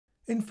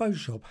In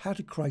Photoshop, how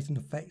to create an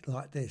effect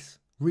like this,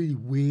 really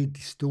weird,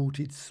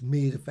 distorted,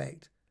 smeared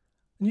effect.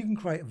 And you can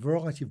create a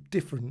variety of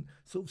different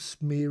sort of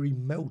smeary,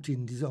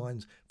 melting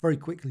designs very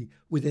quickly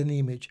with any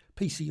image,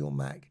 PC or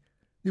Mac.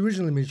 The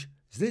original image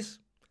is this,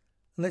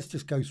 and let's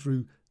just go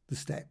through the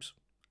steps.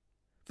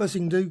 First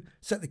thing to do,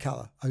 set the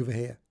colour over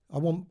here. I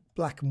want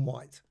black and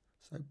white.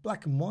 So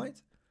black and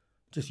white,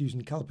 just using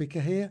the colour picker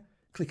here,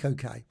 click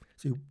OK.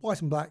 So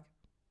white and black,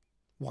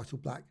 white or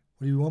black,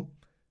 what do you want?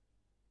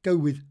 Go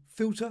with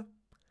filter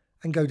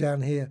and go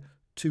down here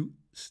to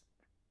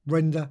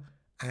render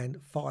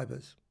and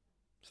fibers.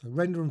 So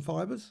render and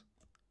fibers,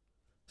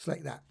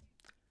 select that.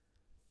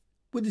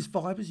 With these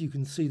fibers, you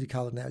can see the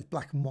colour now, it's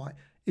black and white.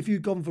 If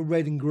you'd gone for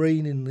red and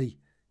green in the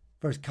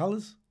first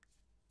colours,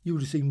 you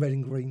would have seen red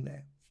and green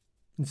there.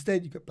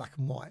 Instead, you've got black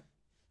and white.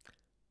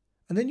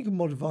 And then you can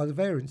modify the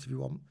variance if you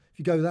want. If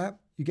you go that,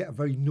 you get a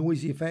very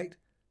noisy effect.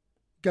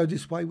 Go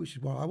this way, which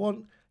is what I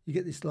want, you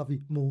get this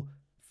lovely, more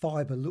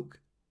fibre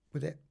look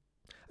with it.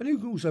 And you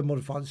can also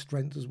modify the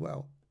strength as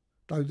well,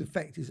 though the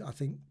effect is, I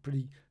think,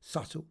 pretty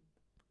subtle.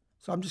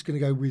 So I'm just going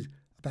to go with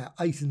about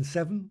 8 and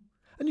 7.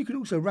 And you can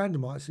also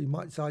randomise, so you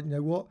might decide, you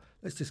know what,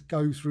 let's just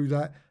go through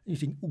that. And you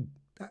think, oh,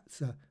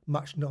 that's a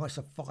much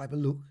nicer fibre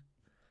look.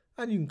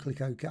 And you can click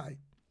OK.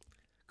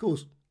 Of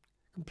course,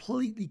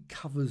 completely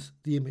covers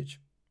the image.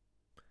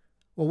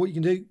 Well, what you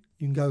can do,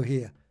 you can go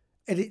here,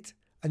 edit,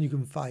 and you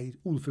can fade.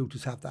 All the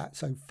filters have that.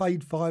 So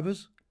fade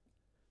fibres.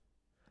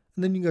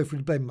 And then you can go through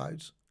the blend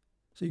modes.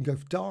 So you can go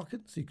for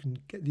darken, so you can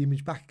get the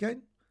image back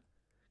again.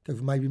 Go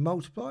for maybe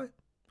multiply,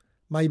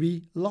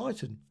 maybe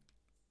lighten.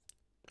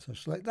 So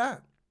select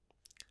that.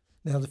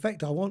 Now the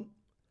effect I want,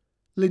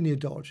 linear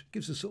dodge,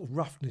 gives a sort of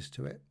roughness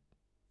to it.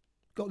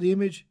 Got the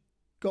image,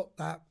 got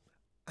that,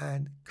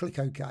 and click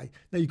OK.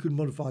 Now you can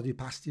modify the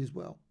opacity as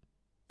well.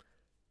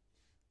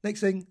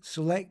 Next thing,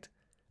 select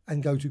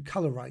and go to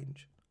colour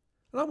range.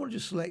 And I want to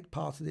just select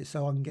part of this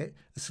so I can get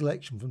a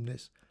selection from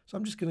this. So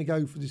I'm just going to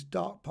go for this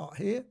dark part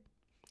here.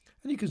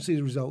 And you can see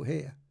the result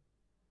here.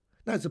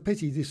 Now it's a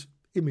pity this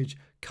image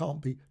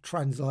can't be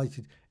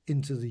translated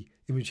into the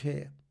image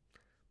here.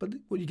 But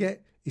what you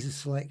get is a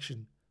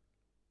selection.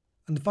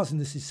 And the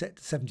fuzziness is set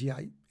to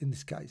 78 in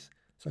this case.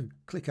 So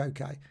click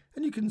OK.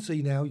 And you can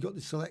see now you've got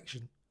this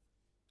selection.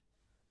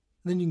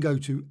 And then you can go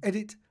to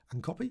edit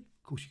and copy.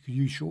 Of course, you could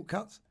use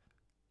shortcuts.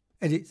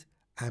 Edit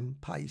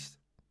and paste.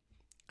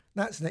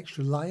 That's an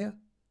extra layer.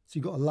 So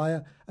you've got a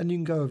layer, and you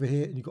can go over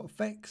here and you've got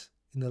effects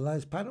in the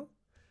layers panel.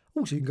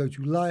 Also, you can go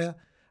to layer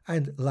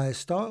and layer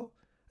style,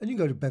 and you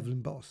can go to bevel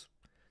emboss.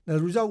 Now,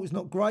 the result is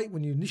not great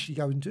when you initially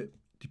go into it,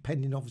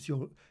 depending obviously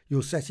on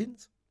your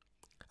settings.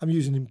 I'm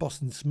using emboss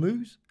and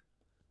smooth,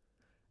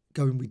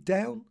 going with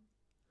down,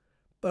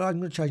 but I'm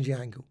going to change the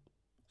angle.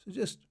 So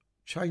just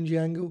change the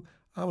angle.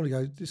 I want to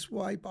go this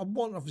way, but I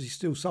want obviously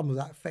still some of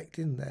that effect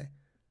in there.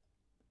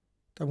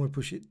 Don't want to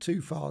push it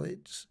too far.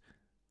 It's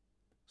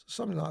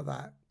something like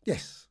that.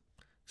 Yes,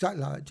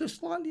 exactly like that.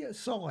 Just slightly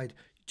aside.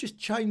 Just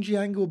change the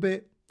angle a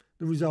bit.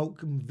 The result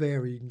can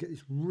vary. You can get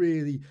this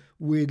really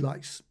weird,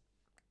 like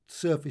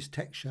surface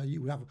texture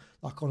you would have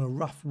like on a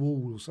rough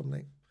wall or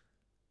something.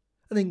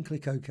 And then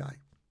click OK.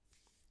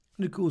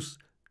 And of course,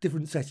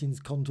 different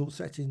settings, contour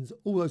settings,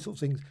 all those sort of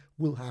things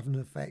will have an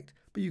effect.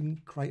 But you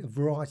can create a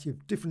variety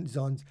of different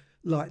designs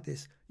like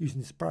this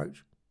using this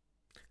approach.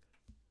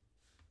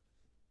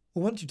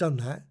 Well, once you've done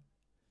that,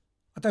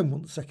 I don't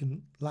want the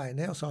second layer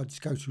now, so I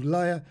just go to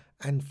layer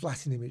and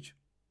flatten image.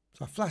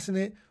 So I flatten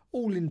it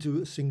all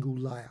into a single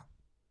layer.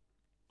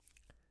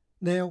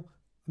 Now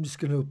I'm just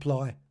going to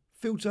apply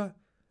filter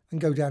and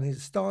go down here to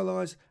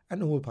stylize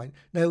and oil paint.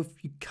 Now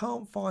if you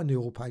can't find the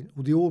oil paint,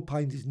 or the oil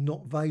paint is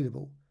not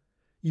available,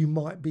 you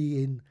might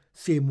be in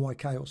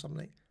CMYK or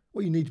something.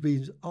 What you need to be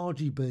is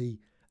RGB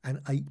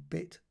and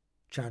 8-bit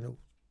channel,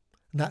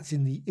 and that's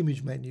in the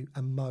image menu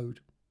and mode.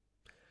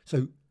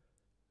 So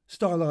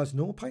stylize and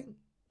oil paint,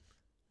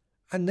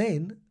 and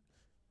then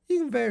you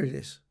can vary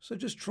this. So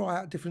just try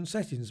out different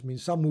settings. I mean,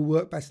 some will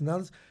work better than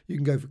others. You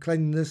can go for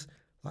cleanliness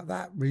like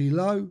that, really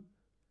low,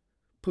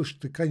 push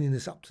the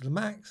cleanliness up to the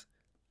max,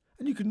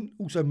 and you can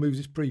also move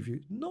this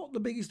preview. Not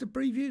the biggest of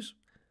previews.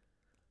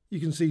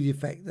 You can see the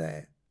effect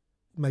there.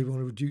 Maybe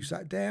want to reduce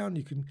that down.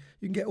 You can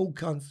get all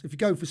kinds. If you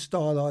go for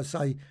stylize,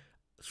 say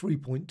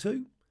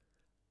 3.2,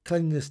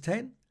 cleanliness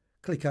 10,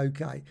 click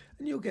OK,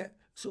 and you'll get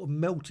sort of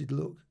melted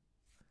look.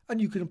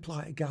 And you can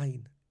apply it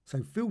again.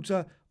 So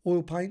filter,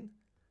 oil paint,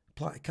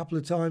 apply it a couple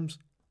of times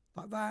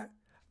like that,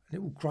 and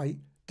it will create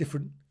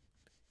different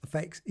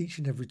effects each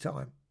and every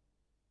time.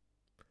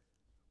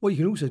 What you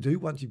can also do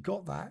once you've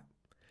got that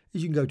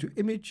is you can go to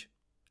image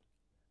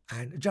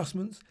and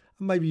adjustments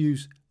and maybe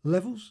use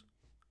levels.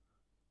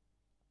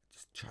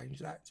 Just change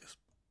that, just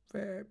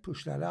there,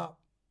 push that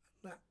up,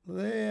 that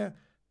there,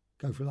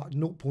 go for like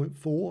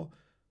 0.4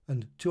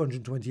 and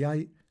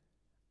 228,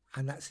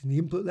 and that's in the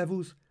input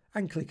levels,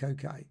 and click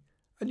OK,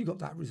 and you've got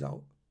that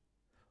result.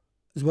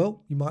 As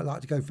well, you might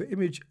like to go for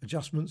image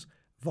adjustments,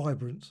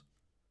 vibrance.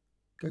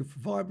 Go for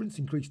vibrance,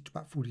 increase to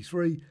about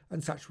 43,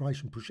 and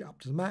saturation, push it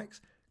up to the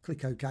max.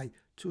 Click OK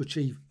to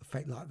achieve an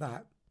effect like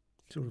that.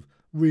 Sort of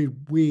really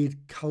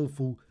weird,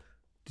 colourful,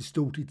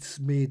 distorted,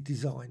 smeared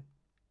design.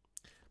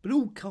 But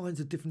all kinds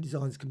of different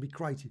designs can be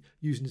created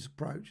using this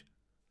approach.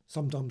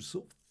 Sometimes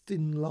sort of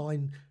thin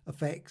line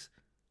effects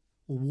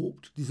or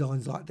warped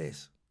designs like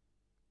this.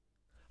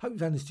 Hope you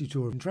found this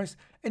tutorial of interest.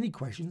 Any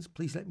questions,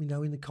 please let me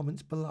know in the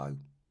comments below.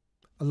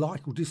 A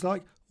like or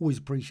dislike, always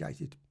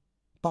appreciated.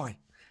 Bye.